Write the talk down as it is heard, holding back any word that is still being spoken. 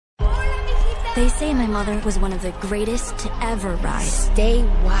They say my mother was one of the greatest to ever ride. Stay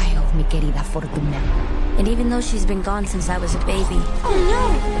wild, mi querida Fortuna. And even though she's been gone since I was a baby... Oh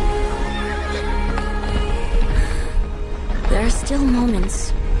no! There are still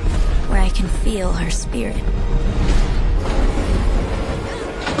moments where I can feel her spirit.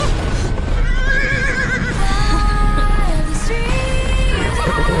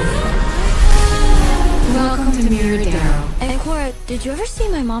 Welcome to Video.Guru. And Cora, did you ever see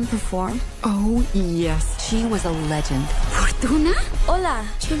my mom perform? Oh, yes. She was a legend. Fortuna? Hola.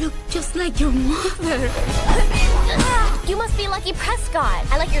 You look just like your mother. You must be Lucky Prescott.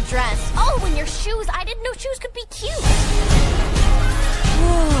 I like your dress. Oh, and your shoes. I didn't know shoes could be cute.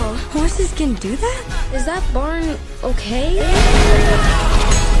 Whoa, horses can do that? Is that barn okay?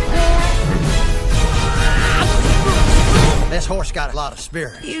 This horse got a lot of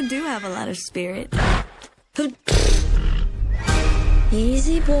spirit. You do have a lot of spirit.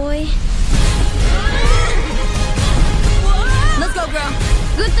 Easy, boy. Let's go, girl.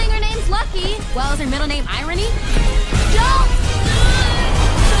 Good thing her name's Lucky. Well, is her middle name Irony? Don't!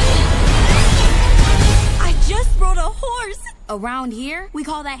 I just rode a horse! Around here, we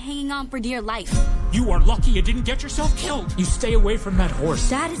call that hanging on for dear life. You are lucky you didn't get yourself killed. You stay away from that horse.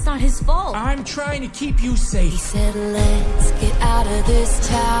 Dad, it's not his fault. I'm trying to keep you safe. He said, let's get out of this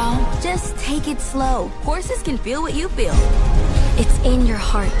town. Just take it slow. Horses can feel what you feel. It's in your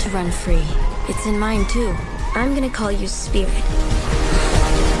heart to run free. It's in mine, too. I'm gonna call you Spirit.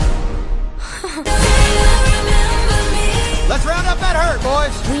 Let's round up that herd,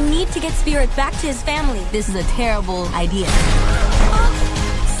 boys. We need to get Spirit back to his family. This is a terrible idea.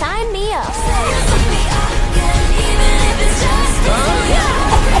 Sign me up.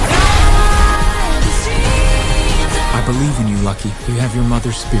 I believe in you, Lucky. You have your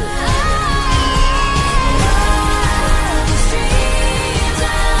mother's spirit.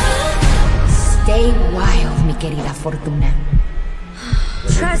 Stay wild, mi querida Fortuna.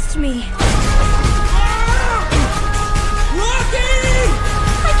 Trust me.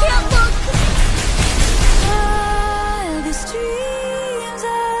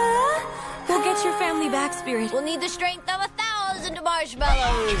 We'll get your family back, Spirit. We'll need the strength of 1,000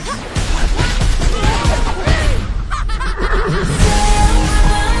 marshmallows.